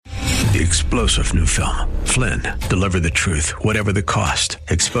the explosive new film, Flynn, Deliver the Truth, Whatever the Cost,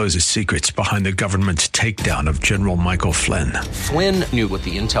 exposes secrets behind the government's takedown of General Michael Flynn. Flynn knew what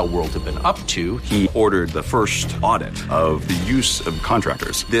the intel world had been up to. He ordered the first audit of the use of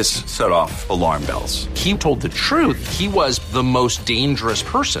contractors. This set off alarm bells. He told the truth. He was the most dangerous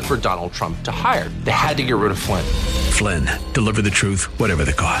person for Donald Trump to hire. They had to get rid of Flynn. Flynn, Deliver the Truth, Whatever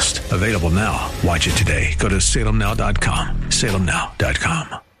the Cost. Available now. Watch it today. Go to salemnow.com.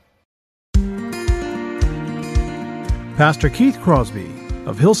 salemnow.com. Pastor Keith Crosby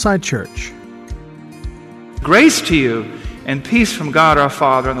of Hillside Church. Grace to you and peace from God our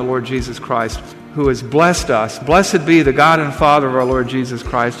Father and the Lord Jesus Christ, who has blessed us. Blessed be the God and Father of our Lord Jesus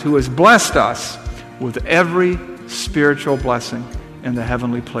Christ, who has blessed us with every spiritual blessing in the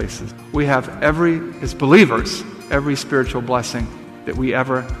heavenly places. We have as believers, every spiritual blessing that we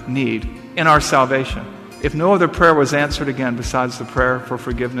ever need in our salvation. If no other prayer was answered again besides the prayer for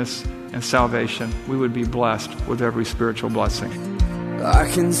forgiveness and salvation, we would be blessed with every spiritual blessing. I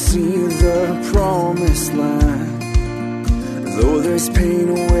can see the promised land, though there's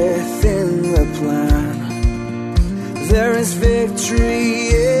pain within the plan. There is victory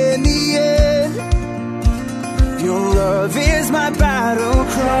in the end. Your love is my battle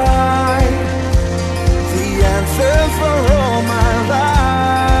cry, the answer for all my life.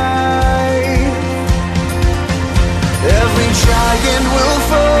 Every giant will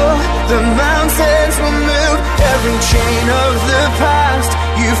fall, the mountains will move, every chain of the past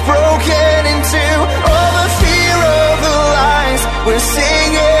you've broken into. All the fear of the lies, we're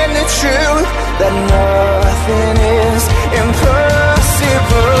singing the truth, that nothing is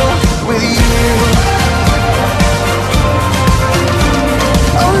impossible with you.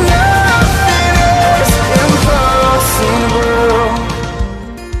 Oh, nothing is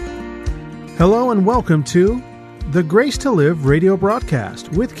impossible. Hello and welcome to the Grace to Live radio broadcast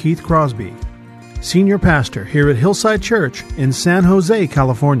with Keith Crosby, Senior Pastor here at Hillside Church in San Jose,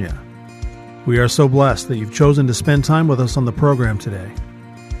 California. We are so blessed that you've chosen to spend time with us on the program today.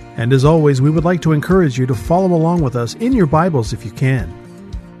 And as always, we would like to encourage you to follow along with us in your Bibles if you can.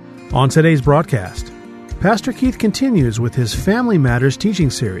 On today's broadcast, Pastor Keith continues with his Family Matters teaching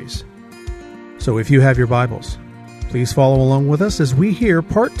series. So if you have your Bibles, please follow along with us as we hear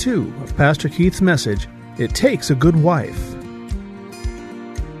part 2 of Pastor Keith's message, It Takes a Good Wife.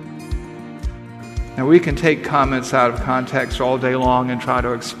 Now, we can take comments out of context all day long and try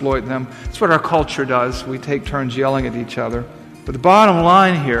to exploit them. It's what our culture does. We take turns yelling at each other. But the bottom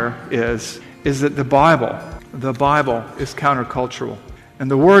line here is that the Bible is countercultural. And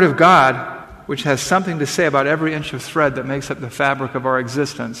the Word of God, which has something to say about every inch of thread that makes up the fabric of our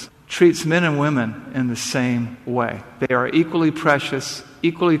existence, treats men and women in the same way. They are equally precious,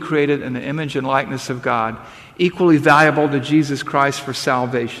 equally created in the image and likeness of God, equally valuable to Jesus Christ for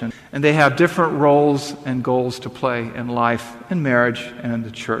salvation. And they have different roles and goals to play in life, in marriage, and in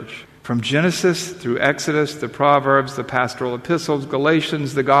the church. From Genesis through Exodus, the Proverbs, the pastoral epistles,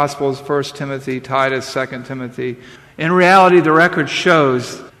 Galatians, the Gospels, 1 Timothy, Titus, 2 Timothy. In reality, the record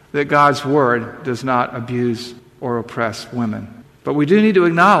shows that God's Word does not abuse or oppress women. But we do need to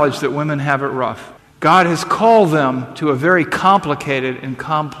acknowledge that women have it rough. God has called them to a very complicated and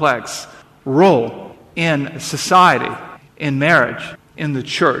complex role in society, in marriage, in the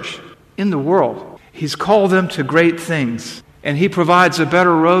church, in the world. He's called them to great things, and He provides a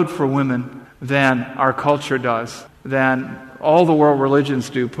better road for women than our culture does, than all the world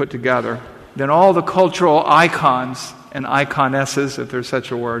religions do put together, than all the cultural icons and iconesses, if there's such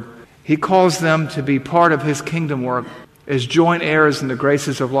a word. He calls them to be part of His kingdom work as joint heirs in the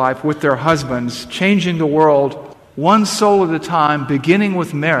graces of life with their husbands, changing the world one soul at a time, beginning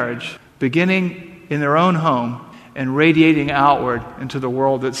with marriage, beginning in their own home, and radiating outward into the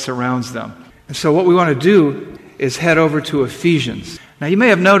world that surrounds them. And so what we want to do is head over to Ephesians. Now, you may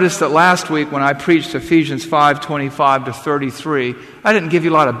have noticed that last week when I preached Ephesians 5:25 to 33, I didn't give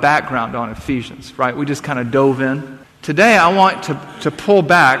you a lot of background on Ephesians, right? We just kind of dove in. Today, I want to pull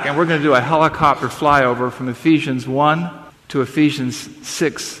back, and we're going to do a helicopter flyover from Ephesians 1 to Ephesians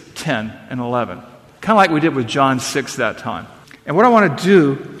 6, 10, and 11. Kind of like we did with John 6 that time. And what I want to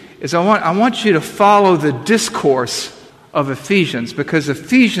do is I want you to follow the discourse of Ephesians, because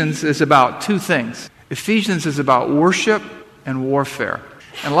Ephesians is about two things. Ephesians is about worship and warfare.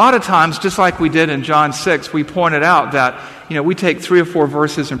 And a lot of times, just like we did in John 6, we pointed out that, we take 3 or 4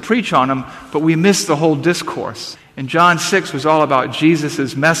 verses and preach on them, but we miss the whole discourse. And John 6 was all about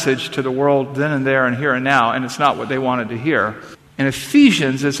Jesus' message to the world then and there and here and now, and it's not what they wanted to hear. And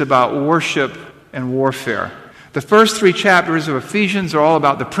Ephesians is about worship and warfare. The first 3 chapters of Ephesians are all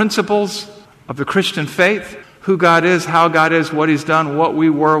about the principles of the Christian faith. who God is, how God is, what He's done, what we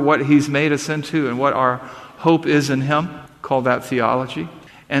were, what He's made us into, and what our hope is in Him. Call that theology.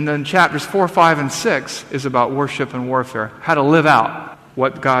 And then chapters 4, 5, and 6 is about worship and warfare, how to live out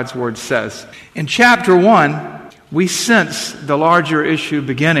what God's Word says. In chapter 1, we sense the larger issue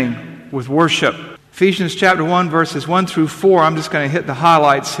beginning with worship. Ephesians chapter 1, verses 1 through 4, I'm just going to hit the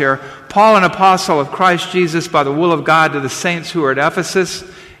highlights here. Paul, an apostle of Christ Jesus, by the will of God, to the saints who are at Ephesus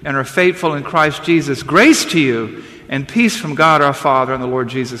and are faithful in Christ Jesus, grace to you and peace from God our Father and the Lord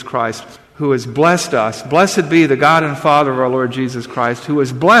Jesus Christ, who has blessed us. Blessed be the God and Father of our Lord Jesus Christ, who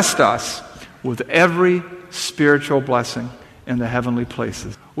has blessed us with every spiritual blessing in the heavenly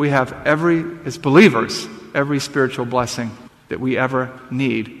places. We have as believers, every spiritual blessing that we ever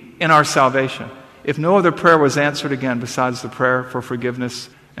need in our salvation. If no other prayer was answered again besides the prayer for forgiveness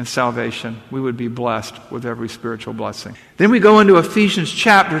and salvation, we would be blessed with every spiritual blessing. Then we go into Ephesians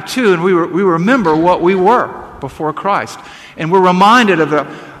chapter 2, and we remember what we were before Christ. And we're reminded of the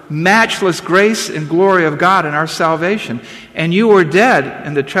matchless grace and glory of God in our salvation. And you were dead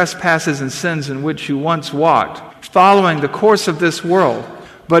in the trespasses and sins in which you once walked, following the course of this world.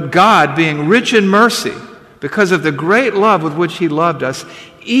 But God, being rich in mercy, because of the great love with which He loved us,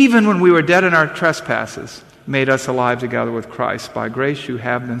 even when we were dead in our trespasses, made us alive together with Christ. By grace you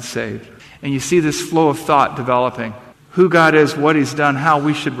have been saved. And you see this flow of thought developing. Who God is, what He's done, how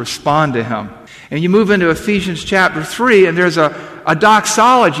we should respond to Him. And you move into Ephesians chapter 3, and there's a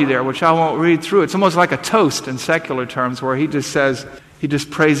doxology there, which I won't read through. It's almost like a toast in secular terms, where he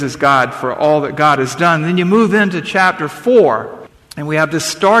just praises God for all that God has done. Then you move into chapter 4, and we have this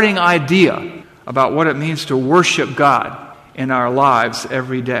starting idea about what it means to worship God in our lives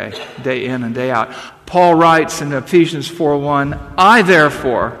every day, day in and day out. Paul writes in Ephesians 4:1, I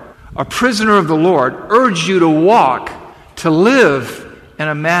therefore, a prisoner of the Lord, urge you to walk, to live in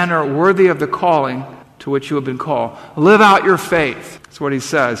a manner worthy of the calling to which you have been called. Live out your faith. That's what he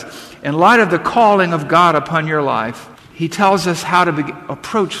says. In light of the calling of God upon your life, he tells us how to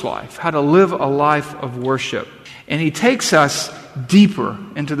approach life, how to live a life of worship. And he takes us deeper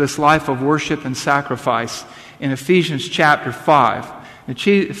into this life of worship and sacrifice in Ephesians chapter 5.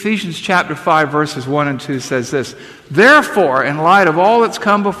 Ephesians chapter 5 verses 1 and 2 says this, Therefore, in light of all that's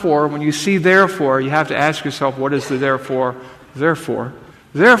come before, when you see therefore, you have to ask yourself, what is the therefore?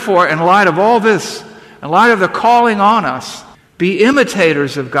 Therefore, in light of all this, in light of the calling on us, be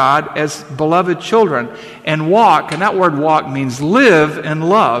imitators of God as beloved children, and walk, and that word walk means live in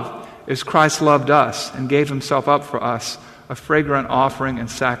love, as Christ loved us and gave Himself up for us, a fragrant offering and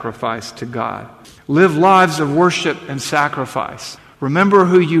sacrifice to God. Live lives of worship and sacrifice. Remember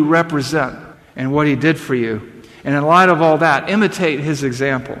who you represent and what He did for you. And in light of all that, imitate His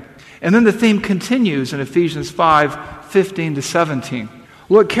example. And then the theme continues in Ephesians 5:15 to 17.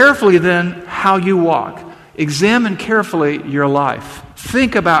 Look carefully then how you walk. Examine carefully your life.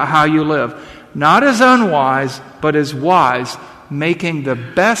 Think about how you live, not as unwise, but as wise, making the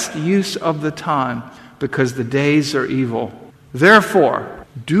best use of the time, because the days are evil. Therefore,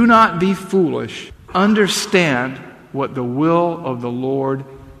 do not be foolish. Understand what the will of the Lord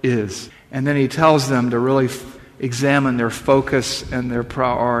is. And then he tells them to really examine their focus and their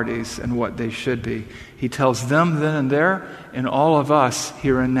priorities and what they should be. He tells them then and there, and all of us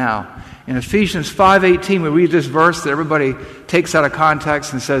here and now. In Ephesians 5:18, we read this verse that everybody takes out of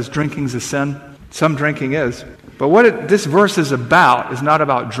context and says drinking's a sin. Some drinking is. But what this verse is about is not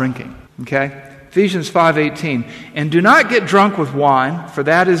about drinking. Okay? Ephesians 5:18, and do not get drunk with wine, for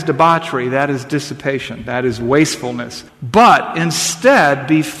that is debauchery, that is dissipation, that is wastefulness. But instead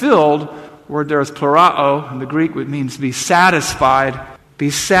be filled, word there is plurao, in the Greek it means be satisfied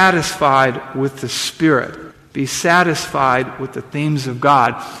with the Spirit. Be satisfied with the things of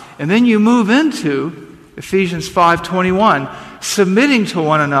God. And then you move into Ephesians 5:21, submitting to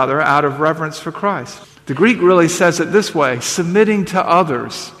one another out of reverence for Christ. The Greek really says it this way, submitting to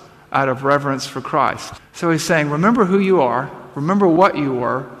others out of reverence for Christ. So he's saying, remember who you are, remember what you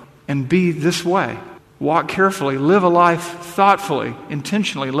were, and be this way. Walk carefully, live a life thoughtfully,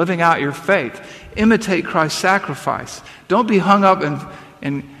 intentionally, living out your faith. Imitate Christ's sacrifice. Don't be hung up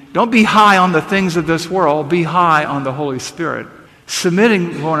and don't be high on the things of this world, be high on the Holy Spirit.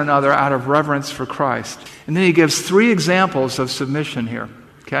 Submitting to one another out of reverence for Christ. And then he gives 3 examples of submission here.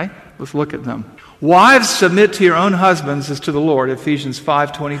 Okay? Let's look at them. Wives, submit to your own husbands as to the Lord, Ephesians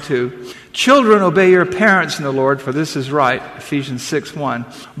 5:22. Children, obey your parents in the Lord, for this is right, Ephesians 6:1.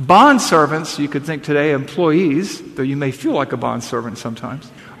 Bondservants, you could think today employees, though you may feel like a bondservant sometimes.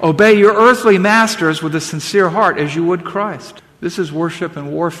 Obey your earthly masters with a sincere heart as you would Christ. This is worship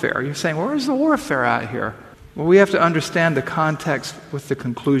and warfare. You're saying, where's the warfare out here? Well, we have to understand the context with the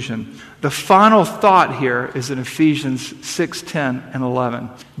conclusion. The final thought here is in Ephesians 6:10 and 11.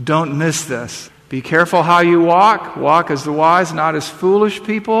 Don't miss this. Be careful how you walk. Walk as the wise, not as foolish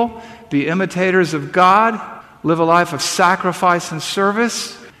people. Be imitators of God. Live a life of sacrifice and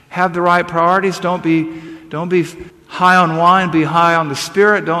service. Have the right priorities. Don't be high on wine. Be high on the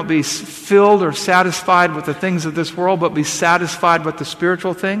Spirit. Don't be filled or satisfied with the things of this world, but be satisfied with the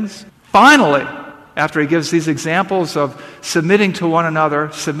spiritual things. Finally, after he gives these examples of submitting to one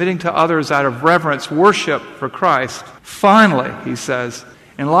another, submitting to others out of reverence, worship for Christ, finally, he says,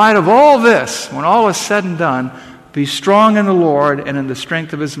 in light of all this, when all is said and done, be strong in the Lord and in the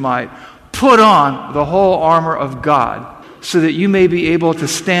strength of his might. Put on the whole armor of God so that you may be able to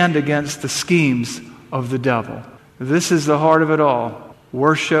stand against the schemes of the devil. This is the heart of it all,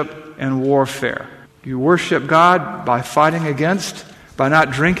 worship and warfare. You worship God by fighting against, by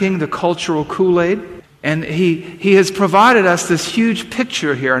not drinking the cultural Kool-Aid. And he has provided us this huge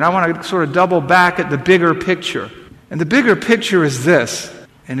picture here. And I want to sort of double back at the bigger picture. And the bigger picture is this.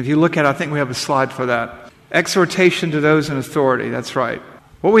 And if you look at it, I think we have a slide for that. Exhortation to those in authority. That's right.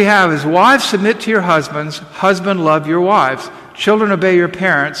 What we have is, wives, submit to your husbands. Husband, love your wives. Children, obey your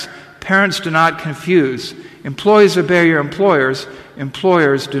parents. Parents, do not confuse. Employees, obey your employers.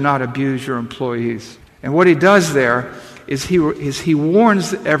 Employers, do not abuse your employees. And what he does there is he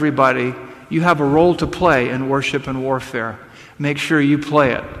warns everybody, you have a role to play in worship and warfare. Make sure you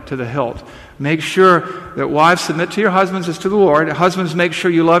play it to the hilt. Make sure that wives submit to your husbands as to the Lord. Husbands, make sure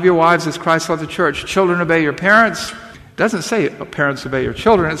you love your wives as Christ loved the church. Children, obey your parents. It doesn't say parents obey your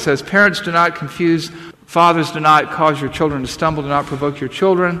children. It says parents, do not confuse. Fathers, do not cause your children to stumble. Do not provoke your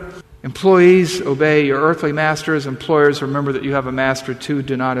children. Employees, obey your earthly masters. Employers, remember that you have a master too.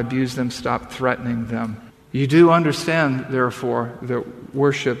 Do not abuse them. Stop threatening them. You do understand, therefore, that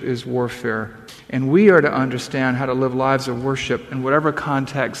worship is warfare. And we are to understand how to live lives of worship in whatever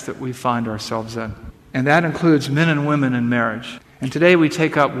context that we find ourselves in. And that includes men and women in marriage. And today we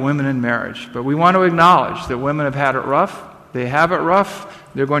take up women in marriage. But we want to acknowledge that women have had it rough. They have it rough.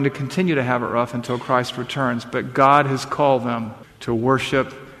 They're going to continue to have it rough until Christ returns. But God has called them to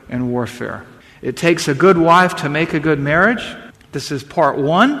worship and warfare. It takes a good wife to make a good marriage. This is part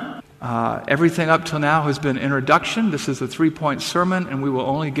one. Everything up till now has been introduction. This is a 3-point sermon, and we will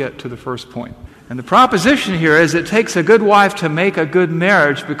only get to the first point. And the proposition here is it takes a good wife to make a good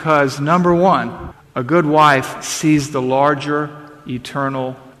marriage because, number one, a good wife sees the larger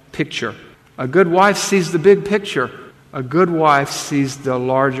eternal picture. A good wife sees the big picture. A good wife sees the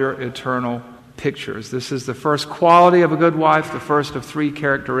larger eternal pictures. This is the first quality of a good wife, the first of 3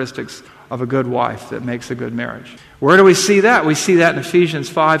 characteristics of a good wife that makes a good marriage. Where do we see that? We see that in Ephesians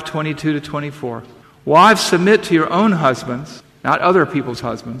 5:22-24. Wives, submit to your own husbands, not other people's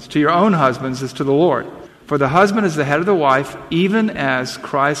husbands, to your own husbands as to the Lord. For the husband is the head of the wife, even as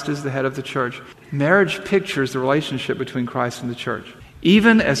Christ is the head of the church. Marriage pictures the relationship between Christ and the church.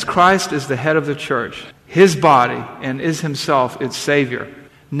 Even as Christ is the head of the church, his body, and is himself its Savior.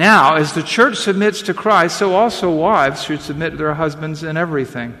 Now, as the church submits to Christ, so also wives should submit to their husbands in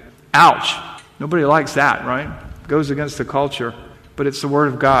everything. Ouch. Nobody likes that, right? Goes against the culture, but it's the Word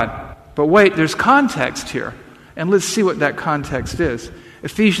of God. But wait, there's context here. And let's see what that context is.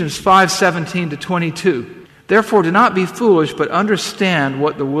 Ephesians 5:17-22. Therefore, do not be foolish, but understand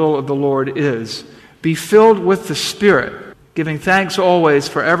what the will of the Lord is. Be filled with the Spirit, giving thanks always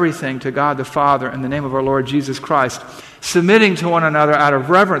for everything to God the Father in the name of our Lord Jesus Christ, submitting to one another out of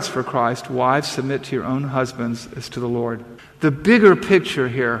reverence for Christ. Wives, submit to your own husbands as to the Lord. The bigger picture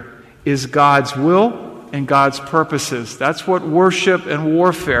here is God's will and God's purposes. That's what worship and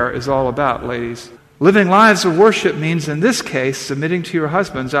warfare is all about, ladies. Living lives of worship means, in this case, submitting to your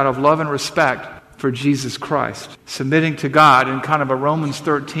husbands out of love and respect for Jesus Christ. Submitting to God in kind of a Romans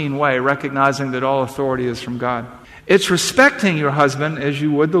 13 way, recognizing that all authority is from God. It's respecting your husband as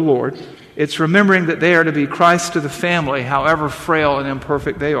you would the Lord. It's remembering that they are to be Christ to the family, however frail and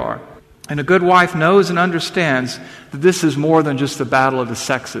imperfect they are. And a good wife knows and understands that this is more than just the battle of the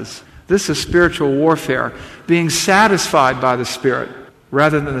sexes. This is spiritual warfare, being satisfied by the Spirit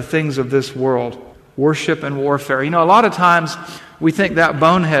rather than the things of this world. Worship and warfare. You know, a lot of times we think that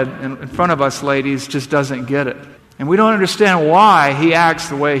bonehead in front of us, ladies, just doesn't get it. And we don't understand why he acts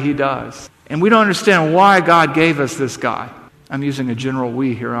the way he does. And we don't understand why God gave us this guy. I'm using a general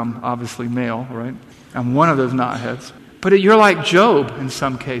we here. I'm obviously male, right? I'm one of those knotheads. But you're like Job in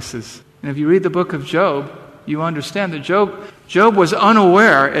some cases. And if you read the book of Job, you understand that Job was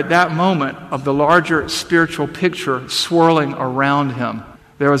unaware at that moment of the larger spiritual picture swirling around him.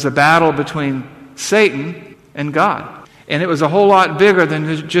 There was a battle between Satan and God. And it was a whole lot bigger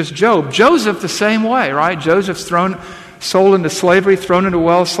than just Job. Joseph the same way, right? Joseph's sold into slavery, thrown into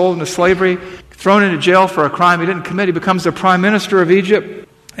wells, sold into slavery, thrown into jail for a crime he didn't commit. He becomes the prime minister of Egypt.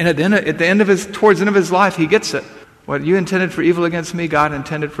 And towards the end of his life, he gets it. What you intended for evil against me, God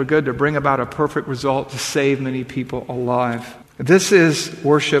intended for good, to bring about a perfect result, to save many people alive. This is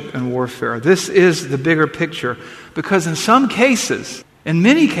worship and warfare. This is the bigger picture. Because in some cases, in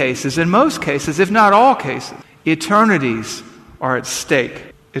many cases, in most cases, if not all cases, eternities are at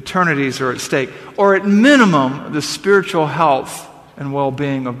stake. Eternities are at stake. Or at minimum, the spiritual health and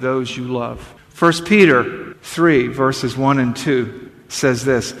well-being of those you love. 1 Peter 3, verses 1 and 2 says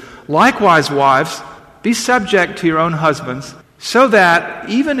this, "Likewise, wives, be subject to your own husbands, so that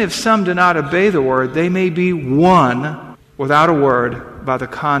even if some do not obey the word, they may be won without a word by the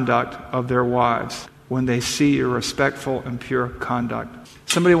conduct of their wives, when they see your respectful and pure conduct."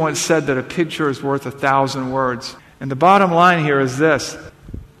 Somebody once said that a picture is worth 1,000 words. And the bottom line here is this.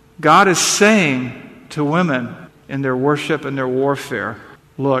 God is saying to women in their worship and their warfare,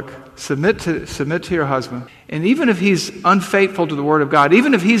 look, submit to your husband. And even if he's unfaithful to the word of God,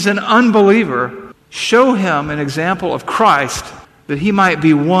 even if he's an unbeliever, show him an example of Christ, that he might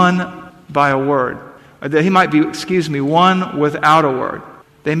be won by a word. That he might be, won without a word.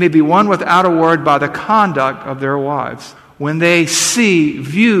 They may be won without a word by the conduct of their wives. When they see,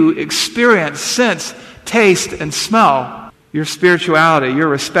 view, experience, sense, taste, and smell your spirituality, your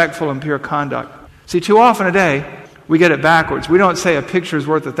respectful and pure conduct. See, too often today, we get it backwards. We don't say a picture is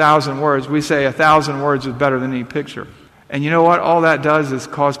worth 1,000 words. We say 1,000 words is better than any picture. And you know what? All that does is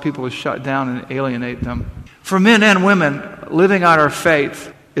cause people to shut down and alienate them. For men and women, living out our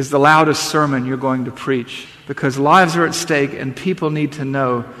faith is the loudest sermon you're going to preach, because lives are at stake and people need to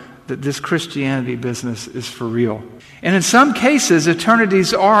know that this Christianity business is for real. And in some cases,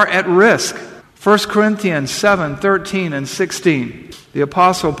 eternities are at risk. 1 Corinthians 7, 13 and 16. The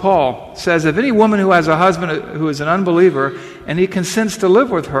Apostle Paul says, "If any woman who has a husband who is an unbeliever, and he consents to live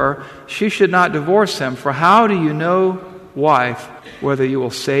with her, she should not divorce him. For how do you know, wife, whether you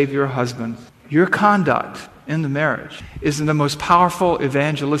will save your husband?" Your conduct in the marriage is the most powerful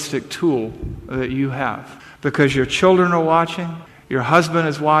evangelistic tool that you have. Because your children are watching, your husband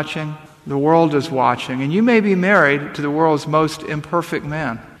is watching, the world is watching, and you may be married to the world's most imperfect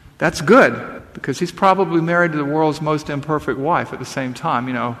man. That's good, because he's probably married to the world's most imperfect wife at the same time.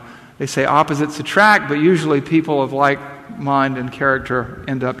 You know, they say opposites attract, but usually people of like mind and character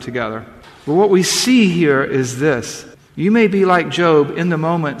end up together. But what we see here is this. You may be like Job in the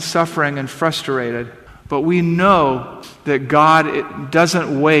moment, suffering and frustrated, but we know that God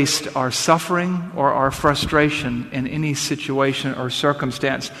doesn't waste our suffering or our frustration in any situation or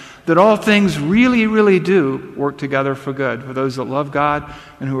circumstance. That all things really, really do work together for good for those that love God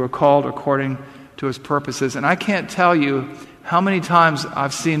and who are called according to His purposes. And I can't tell you how many times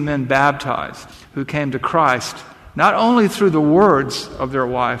I've seen men baptized who came to Christ, not only through the words of their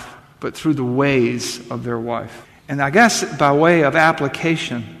wife, but through the ways of their wife. And I guess by way of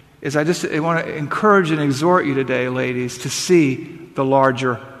application, I want to encourage and exhort you today, ladies, to see the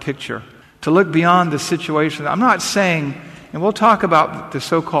larger picture, to look beyond the situation. I'm not saying, and we'll talk about the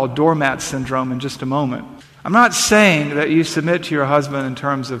so-called doormat syndrome in just a moment. I'm not saying that you submit to your husband in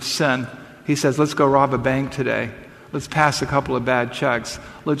terms of sin. He says, let's go rob a bank today. Let's pass a couple of bad checks.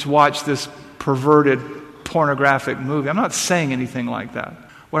 Let's watch this perverted pornographic movie. I'm not saying anything like that.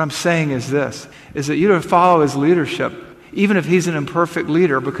 What I'm saying is this, is that you to follow his leadership, even if he's an imperfect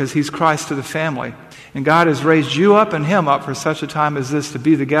leader, because he's Christ to the family. And God has raised you up and him up for such a time as this to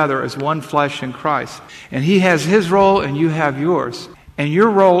be together as one flesh in Christ. And he has his role and you have yours. And your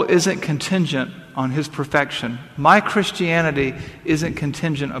role isn't contingent on his perfection. My Christianity isn't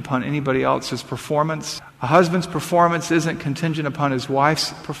contingent upon anybody else's performance. A husband's performance isn't contingent upon his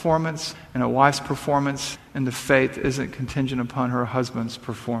wife's performance, and a wife's performance in the faith isn't contingent upon her husband's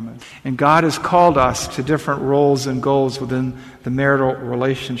performance. And God has called us to different roles and goals within the marital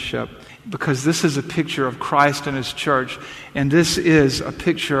relationship, because this is a picture of Christ and his church, and this is a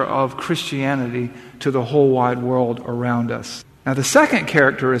picture of Christianity to the whole wide world around us. Now, the second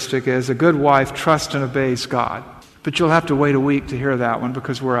characteristic is a good wife trusts and obeys God. But you'll have to wait a week to hear that one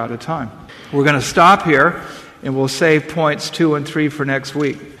because we're out of time. We're going to stop here, and we'll save points 2 and 3 for next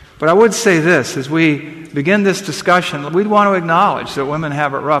week. But I would say this, as we begin this discussion, we'd want to acknowledge that women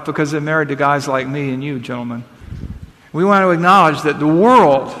have it rough because they're married to guys like me and you, gentlemen. We want to acknowledge that the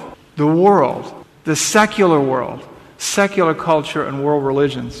world, the secular world, secular culture and world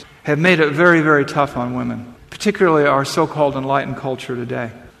religions have made it very, very tough on women, particularly our so-called enlightened culture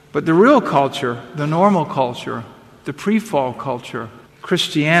today. But the real culture, the normal culture, the pre-fall culture,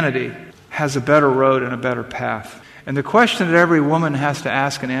 Christianity, has a better road and a better path. And the question that every woman has to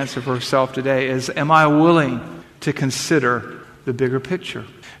ask and answer for herself today is, am I willing to consider the bigger picture?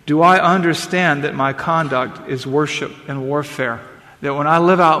 Do I understand that my conduct is worship and warfare? That when I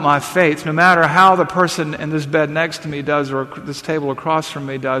live out my faith, no matter how the person in this bed next to me does or this table across from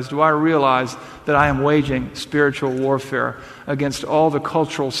me does, do I realize that I am waging spiritual warfare against all the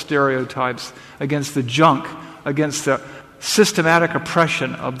cultural stereotypes, against the junk, against the systematic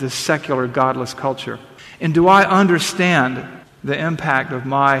oppression of this secular, godless culture? And do I understand the impact of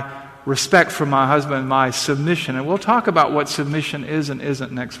my respect for my husband, my submission? And we'll talk about what submission is and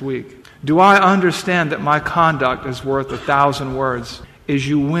isn't next week. Do I understand that my conduct is worth 1,000 words as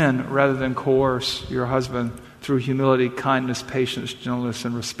you win rather than coerce your husband through humility, kindness, patience, gentleness,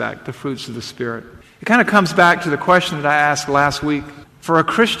 and respect, the fruits of the Spirit? It kind of comes back to the question that I asked last week. For a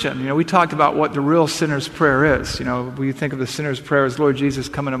Christian, we talked about what the real sinner's prayer is. We think of the sinner's prayer as, Lord Jesus,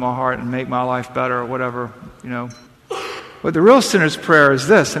 come into my heart and make my life better, or whatever, But the real sinner's prayer is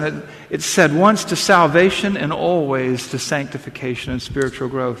this, and it's said once to salvation and always to sanctification and spiritual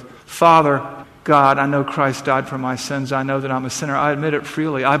growth. Father, God, I know Christ died for my sins. I know that I'm a sinner. I admit it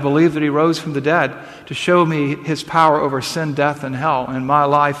freely. I believe that He rose from the dead to show me His power over sin, death, and hell in my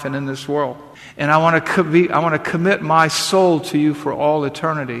life and in this world. And I want to commit my soul to You for all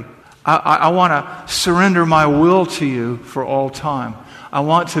eternity. I want to surrender my will to You for all time. I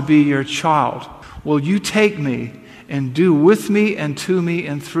want to be Your child. Will You take me and do with me and to me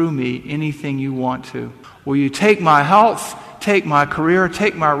and through me anything You want to? Will You take my health, take my career,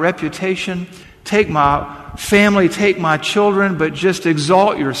 take my reputation, take my family, take my children, but just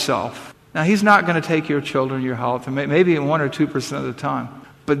exalt Yourself? Now, He's not going to take your children, your health, and maybe 1 or 2% of the time.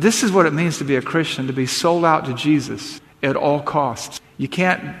 But this is what it means to be a Christian, to be sold out to Jesus at all costs. You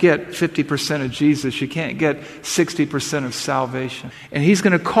can't get 50% of Jesus. You can't get 60% of salvation. And He's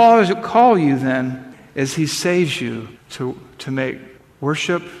going to call you then, as He saves you, to make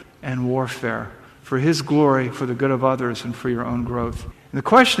worship and warfare for His glory, for the good of others, and for your own growth. And the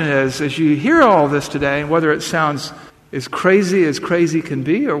question is, as you hear all this today, whether it sounds as crazy can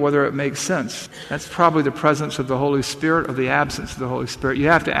be, or whether it makes sense, that's probably the presence of the Holy Spirit or the absence of the Holy Spirit. You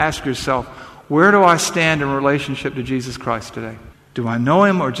have to ask yourself, where do I stand in relationship to Jesus Christ today? Do I know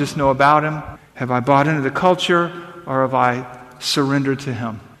Him or just know about Him? Have I bought into the culture, or have I surrendered to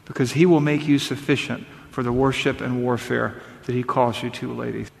Him? Because He will make you sufficient for the worship and warfare that He calls you to,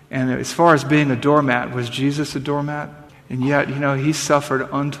 ladies. And as far as being a doormat, was Jesus a doormat? And yet, He suffered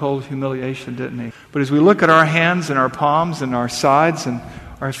untold humiliation, didn't He? But as we look at our hands and our palms and our sides and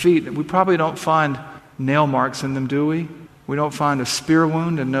our feet, we probably don't find nail marks in them, do we? We don't find a spear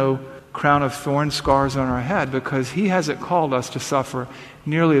wound and no crown of thorn scars on our head, because He hasn't called us to suffer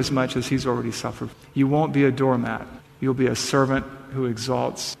nearly as much as He's already suffered. You won't be a doormat. You'll be a servant who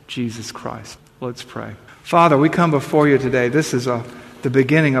exalts Jesus Christ. Let's pray. Father, we come before You today. This is the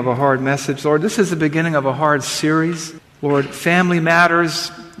beginning of a hard message. Lord, this is the beginning of a hard series. Lord, family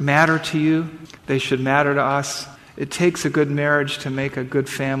matters matter to You. They should matter to us. It takes a good marriage to make a good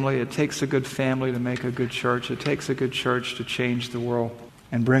family. It takes a good family to make a good church. It takes a good church to change the world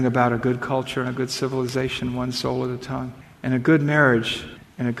and bring about a good culture and a good civilization, one soul at a time. And a good marriage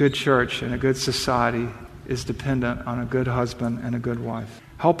and a good church and a good society is dependent on a good husband and a good wife.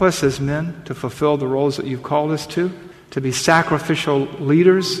 Help us as men to fulfill the roles that You've called us to be sacrificial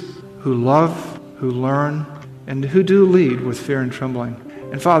leaders who love, who learn, and who do lead with fear and trembling.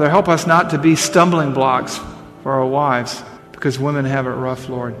 And Father, help us not to be stumbling blocks for our wives, because women have it rough,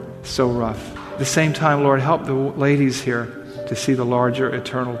 Lord, so rough. At the same time, Lord, help the ladies here to see the larger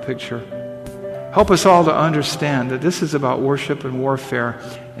eternal picture. Help us all to understand that this is about worship and warfare,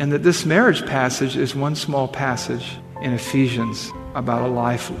 and that this marriage passage is one small passage in Ephesians about a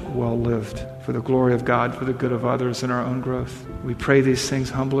life well lived for the glory of God, for the good of others, and our own growth. We pray these things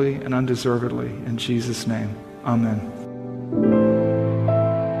humbly and undeservedly in Jesus' name. Amen.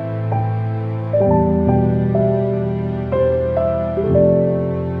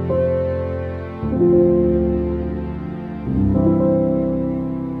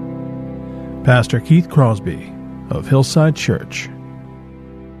 Pastor Keith Crosby of Hillside Church.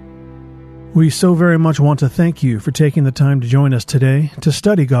 We so very much want to thank you for taking the time to join us today to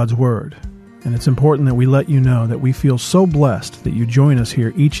study God's Word. And it's important that we let you know that we feel so blessed that you join us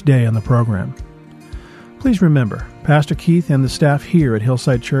here each day on the program. Please remember, Pastor Keith and the staff here at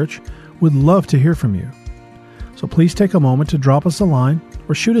Hillside Church would love to hear from you. So please take a moment to drop us a line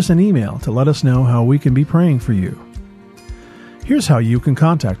or shoot us an email to let us know how we can be praying for you. Here's how you can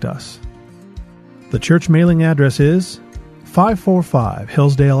contact us. The church mailing address is 545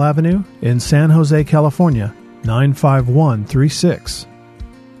 Hillsdale Avenue in San Jose, California, 95136.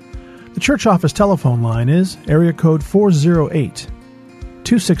 The church office telephone line is area code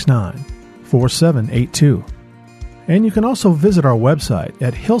 408-269-4782. And you can also visit our website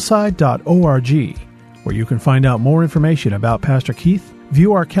at hillside.org, where you can find out more information about Pastor Keith,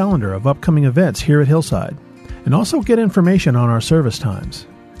 view our calendar of upcoming events here at Hillside, and also get information on our service times.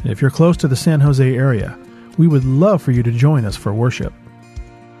 And if you're close to the San Jose area, we would love for you to join us for worship.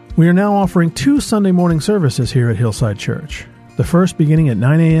 We are now offering 2 Sunday morning services here at Hillside Church, the first beginning at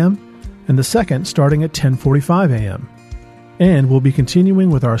 9 a.m. and the second starting at 10:45 a.m. And we'll be continuing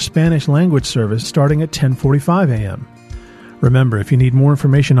with our Spanish language service starting at 10:45 a.m. Remember, if you need more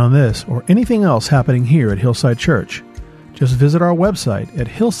information on this or anything else happening here at Hillside Church, just visit our website at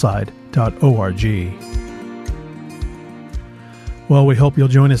hillside.org. Well, we hope you'll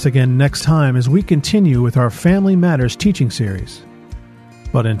join us again next time as we continue with our Family Matters teaching series.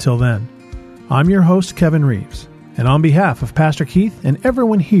 But until then, I'm your host, Kevin Reeves, and on behalf of Pastor Keith and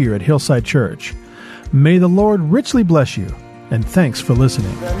everyone here at Hillside Church, may the Lord richly bless you, and thanks for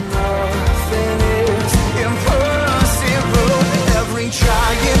listening.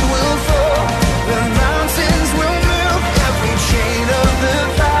 Giant will fall, the mountains will move, every chain of the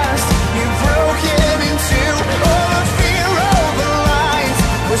past you've broken into. All the fear, all the lies,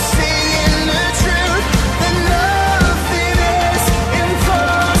 we're singing the truth, that nothing is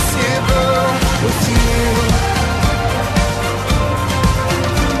impossible with you.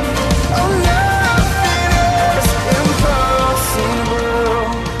 Oh, nothing is impossible.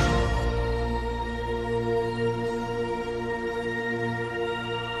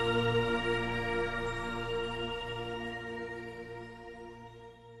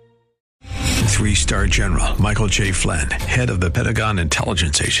 Three-star General Michael J. Flynn, head of the Pentagon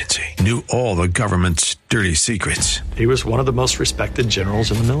Intelligence Agency, knew all the government's dirty secrets. He was one of the most respected generals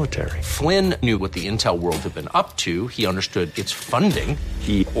in the military. Flynn knew what the intel world had been up to. He understood its funding.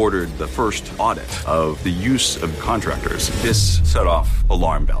 He ordered the first audit of the use of contractors. This set off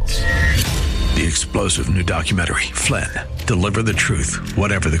alarm bells. The explosive new documentary, Flynn, Deliver the Truth,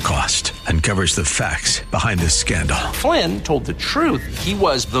 Whatever the Cost, uncovers the facts behind this scandal. Flynn told the truth. He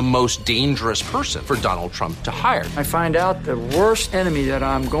was the most dangerous person for Donald Trump to hire. I find out the worst enemy that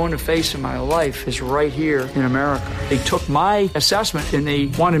I'm going to face in my life is right here in America. They took my assessment and they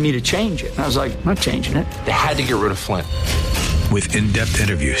wanted me to change it. And I was like, I'm not changing it. They had to get rid of Flynn. With in-depth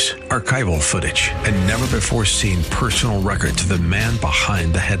interviews, archival footage, and never-before-seen personal records of the man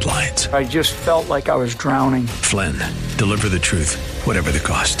behind the headlines. I just felt like I was drowning. Flynn, Deliver the Truth, Whatever the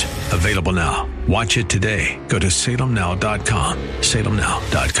Cost. Available now. Watch it today. Go to salemnow.com.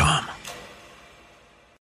 salemnow.com.